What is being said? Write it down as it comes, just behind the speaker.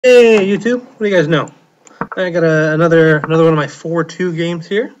Hey YouTube, what do you guys know? I got another one of my 4-2 games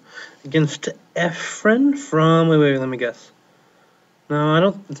here against efren from wait, let me guess. No, I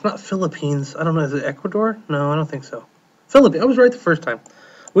don't. It's not Philippines. I don't know. Is it Ecuador? No, I don't think so. Philippines. I was right the first time.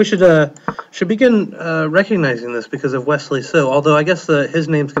 We should begin recognizing this because of Wesley So. Although I guess his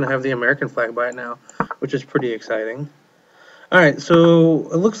name's going to have the American flag by it now, which is pretty exciting. All right, so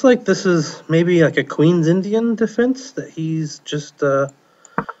it looks like this is maybe like a Queen's Indian defense that he's just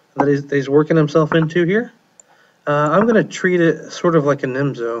that he's working himself into here. I'm gonna treat it sort of like a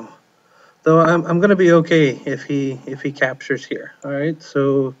Nimzo, though I'm gonna be okay if he captures here. All right,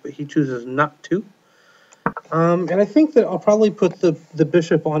 so he chooses not to. And I think that I'll probably put the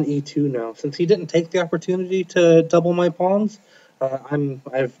bishop on e2 now, since he didn't take the opportunity to double my pawns.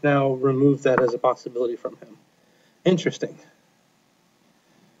 I've now removed that as a possibility from him. Interesting.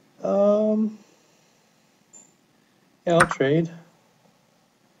 Yeah, I'll trade.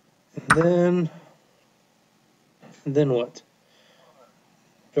 And then what?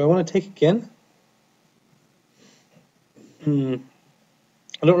 Do I want to take again? I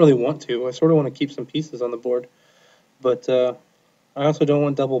don't really want to. I sort of want to keep some pieces on the board, but I also don't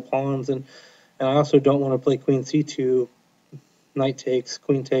want double pawns, and I also don't want to play queen c2, knight takes,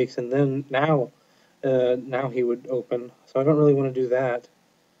 queen takes, and then now he would open. So I don't really want to do that.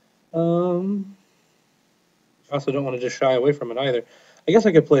 I also don't want to just shy away from it either. I guess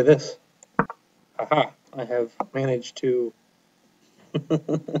I could play this. Aha! I have managed to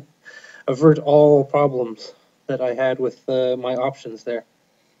avert all problems that I had with my options there.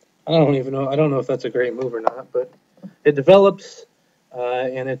 I don't even know. I don't know if that's a great move or not, but it develops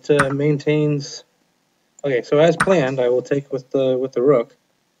and it maintains. Okay, so as planned, I will take with the rook,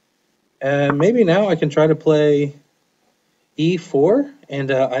 and maybe now I can try to play e4, and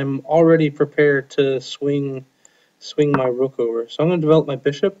I'm already prepared to swing my rook over. So I'm going to develop my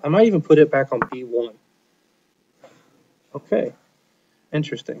bishop. I might even put it back on b1. Okay,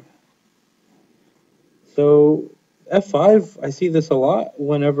 interesting. So f5, I see this a lot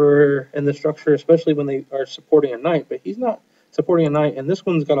whenever in the structure, especially when they are supporting a knight, but he's not supporting a knight, and this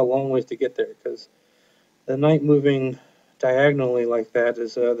one's got a long ways to get there because the knight moving diagonally like that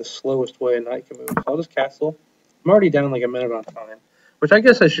is the slowest way a knight can move. So I'll just castle. I'm already down like a minute on time, which I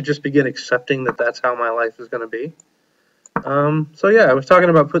guess I should just begin accepting that that's how my life is going to be. So yeah, I was talking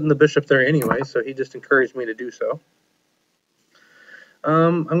about putting the bishop there anyway, so he just encouraged me to do so.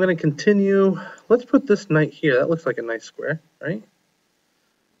 I'm going to continue. Let's put this knight here. That looks like a nice square, right?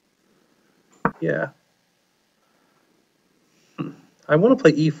 Yeah. I want to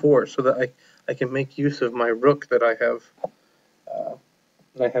play e4 so that I can make use of my rook that I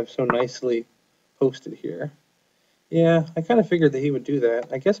have so nicely posted here. Yeah, I kind of figured that he would do that.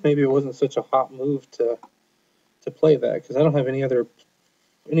 I guess maybe it wasn't such a hot move to play that because I don't have any other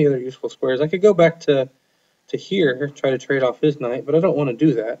useful squares. I could go back to here, try to trade off his knight, but I don't want to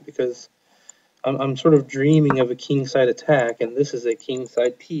do that because I'm sort of dreaming of a kingside attack, and this is a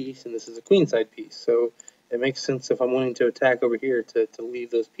kingside piece, and this is a queenside piece. So it makes sense if I'm wanting to attack over here to leave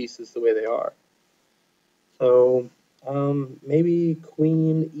those pieces the way they are. So maybe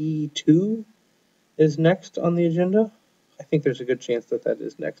queen e2 is next on the agenda. I think there's a good chance that that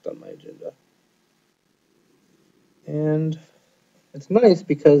is next on my agenda. And it's nice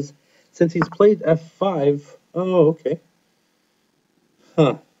because since he's played f5, oh, okay.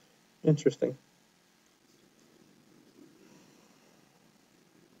 Huh, interesting.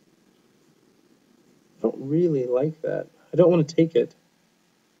 I don't really like that. I don't want to take it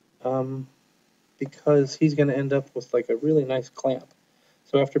because he's going to end up with like a really nice clamp.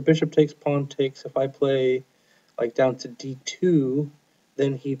 So after bishop takes, pawn takes, if I play like down to d2,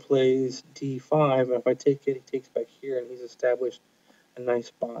 then he plays d5, and if I take it, he takes back here, and he's established a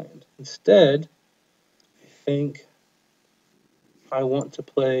nice bind. Instead, I think I want to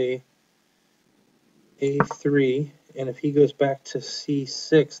play a3, and if he goes back to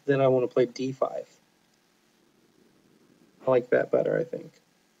c6, then I want to play d5. I like that better, I think.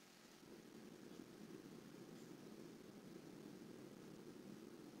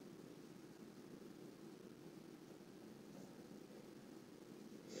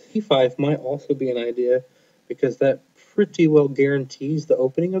 c5 might also be an idea because that pretty well guarantees the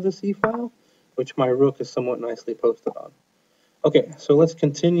opening of the c file, which my rook is somewhat nicely posted on. Okay, so let's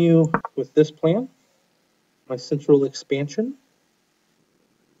continue with this plan, my central expansion.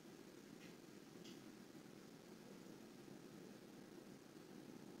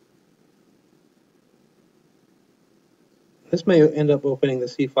 This may end up opening the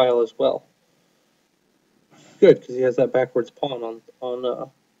c file as well. Good, because he has that backwards pawn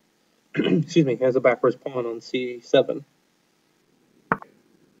on excuse me, he has a backwards pawn on c7.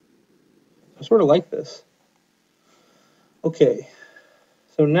 I sort of like this. Okay,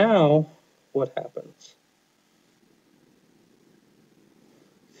 so now what happens?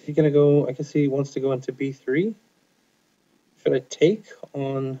 Is he gonna go? I guess he wants to go into b3. Should I take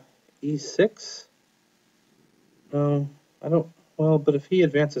on e6? No, I don't. Well, but if he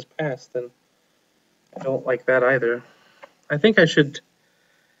advances past, then I don't like that either. I think I should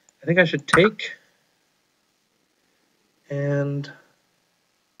take and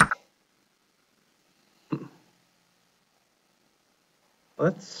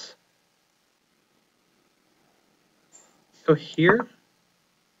let's go here,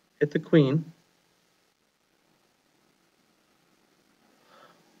 hit the queen.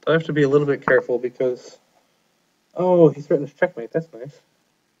 I have to be a little bit careful because, oh, he threatens checkmate. That's nice.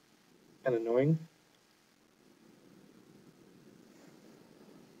 Kind of annoying.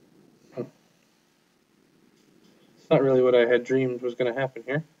 It's not really what I had dreamed was going to happen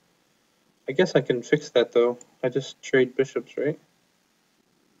here. I guess I can fix that though. I just trade bishops, right?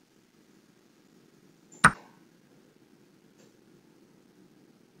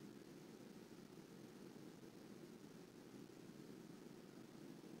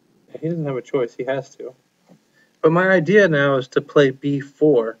 He doesn't have a choice. He has to. But my idea now is to play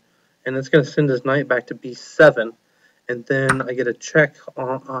b4, and it's going to send his knight back to b7, and then I get a check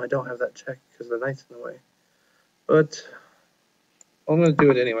on... Oh, I don't have that check because the knight's in the way. But I'm going to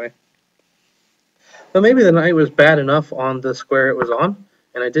do it anyway. But maybe the knight was bad enough on the square it was on,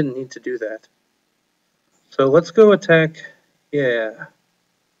 and I didn't need to do that. So let's go attack... Yeah.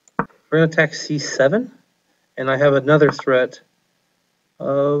 We're going to attack c7, and I have another threat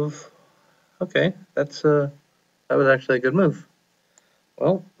of... Okay, that was actually a good move.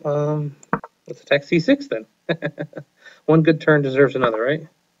 Well, let's attack c6 then. One good turn deserves another, right?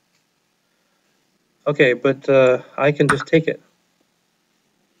 Okay, but I can just take it.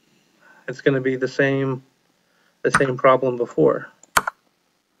 It's going to be the same problem before.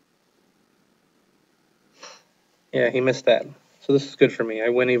 Yeah, he missed that. So this is good for me. I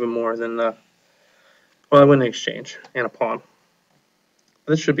win even more than well, I win the exchange and a pawn.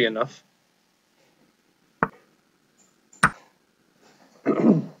 This should be enough.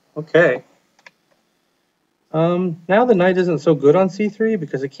 Okay. Now the knight isn't so good on c3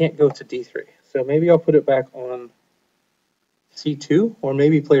 because it can't go to d3. So maybe I'll put it back on c2 or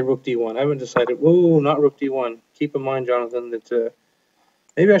maybe play rook d1. I haven't decided. Whoa, not rook d1. Keep in mind, Jonathan, that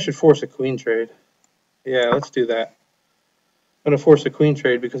maybe I should force a queen trade. Yeah, let's do that. I'm going to force a queen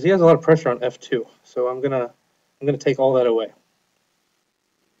trade because he has a lot of pressure on f2. So I'm gonna take all that away.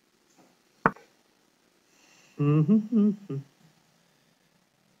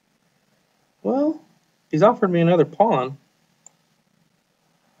 Well, he's offered me another pawn.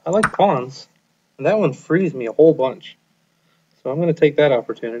 I like pawns, and that one frees me a whole bunch. So I'm going to take that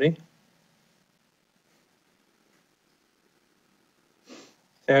opportunity.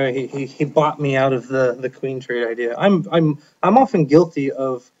 He bought me out of the queen trade idea. I'm often guilty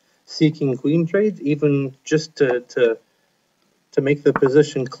of seeking queen trades, even just to make the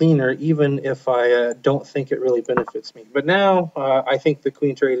position cleaner, even if I don't think it really benefits me. But now I think the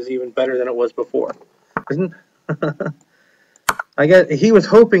queen trade is even better than it was before. He was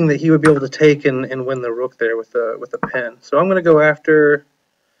hoping that he would be able to take and win the rook there with the pen. So I'm going to go after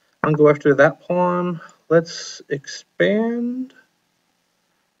that pawn. Let's expand.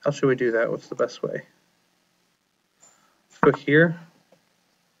 How should we do that? What's the best way? Let's go here.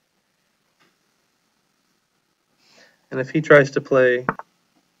 And if he tries to play,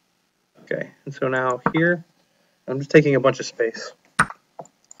 okay, and so now here, I'm just taking a bunch of space.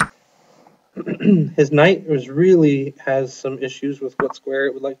 His knight really has some issues with what square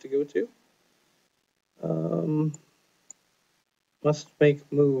it would like to go to. Must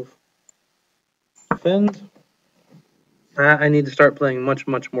make move. Defend. I need to start playing much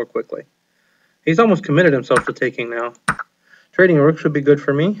more quickly. He's almost committed himself to taking now. Trading a rook should be good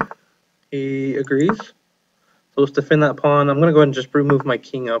for me. He agrees. So let's defend that pawn. I'm going to go ahead and just move my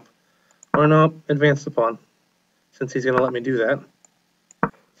king up. Or no, advance the pawn, since he's going to let me do that.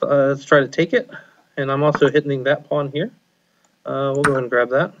 So, let's try to take it. And I'm also hitting that pawn here. We'll go ahead and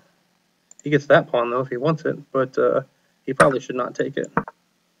grab that. He gets that pawn, though, if he wants it. But he probably should not take it.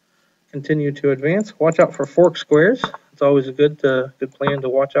 Continue to advance. Watch out for fork squares. It's always a good plan to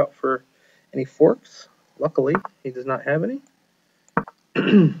watch out for any forks. Luckily, he does not have any.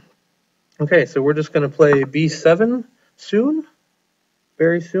 Okay, so we're just going to play b7 soon.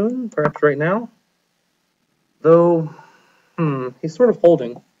 Very soon, perhaps right now. Though, he's sort of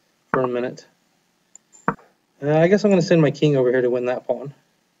holding for a minute. I guess I'm going to send my king over here to win that pawn.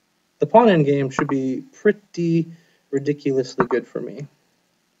 The pawn endgame should be pretty ridiculously good for me.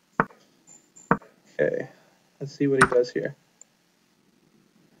 Okay, let's see what he does here.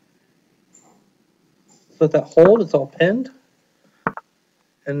 Let's let that hold, it's all pinned.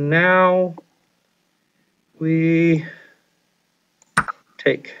 And now we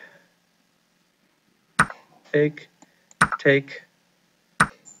take,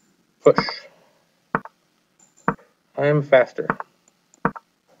 push. I'm faster.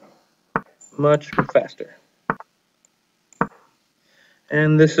 Much faster.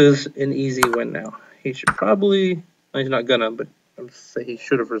 And this is an easy win now. He should probably, well, he's not gonna, but I would say he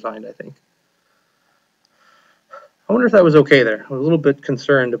should have resigned, I think. I wonder if that was okay there. I was a little bit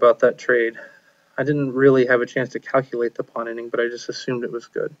concerned about that trade. I didn't really have a chance to calculate the pawn ending, but I just assumed it was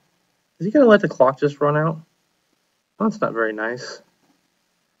good. Is he gonna let the clock just run out? Well, that's not very nice.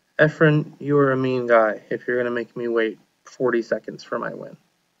 Efren, you are a mean guy if you're gonna make me wait 40 seconds for my win.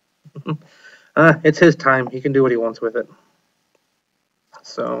 It's his time. He can do what he wants with it.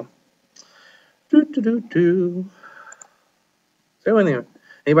 So, So anyway,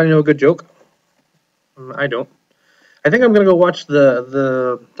 anybody know a good joke? I don't. I think I'm gonna go watch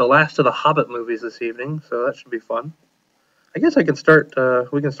the last of the Hobbit movies this evening, so that should be fun. I guess I can start.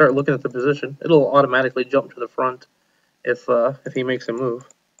 We can start looking at the position. It'll automatically jump to the front if he makes a move.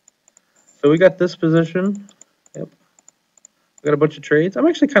 So we got this position. Yep. We got a bunch of trades. I'm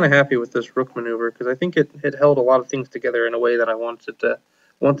actually kind of happy with this rook maneuver because I think it held a lot of things together in a way that I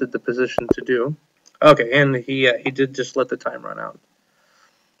wanted the position to do. Okay, and he did just let the time run out.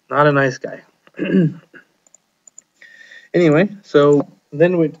 Not a nice guy. Anyway, so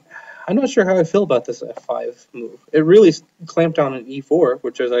then I'm not sure how I feel about this f5 move. It really clamped down on e4,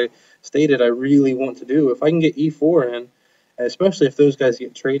 which, as I stated, I really want to do. If I can get e4 in, especially if those guys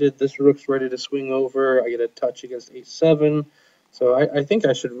get traded, this rook's ready to swing over. I get a touch against h7. So I think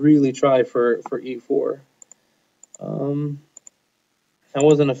I should really try for e4. I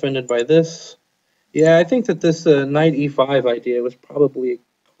wasn't offended by this. Yeah, I think that this knight e5 idea was probably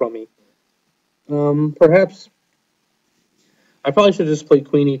crummy. Perhaps I probably should have just played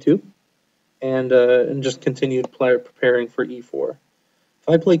queen e2 and just continued preparing for e4. If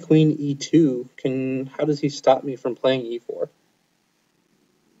I play queen e2, how does he stop me from playing e4?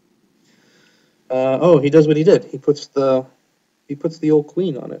 Oh, he does what he did. He puts the old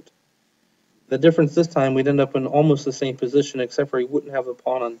queen on it. The difference this time, we'd end up in almost the same position, except for he wouldn't have the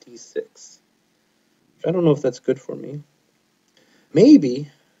pawn on d6. I don't know if that's good for me. Maybe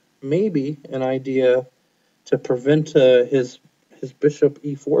an idea to prevent his bishop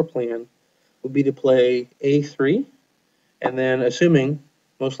e4 plan would be to play a3, and then assuming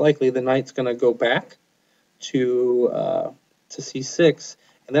most likely the knight's going to go back to c6,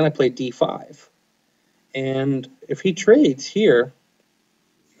 and then I play d5. And if he trades here,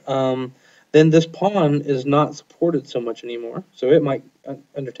 then this pawn is not supported so much anymore, so it might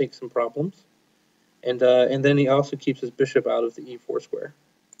undertake some problems. And then he also keeps his bishop out of the e4 square.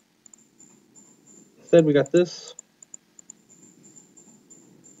 Instead, we got this.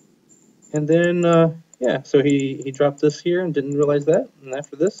 And then, yeah, so he dropped this here and didn't realize that. And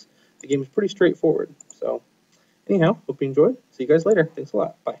after this, the game is pretty straightforward. So, anyhow, hope you enjoyed. See you guys later. Thanks a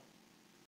lot. Bye.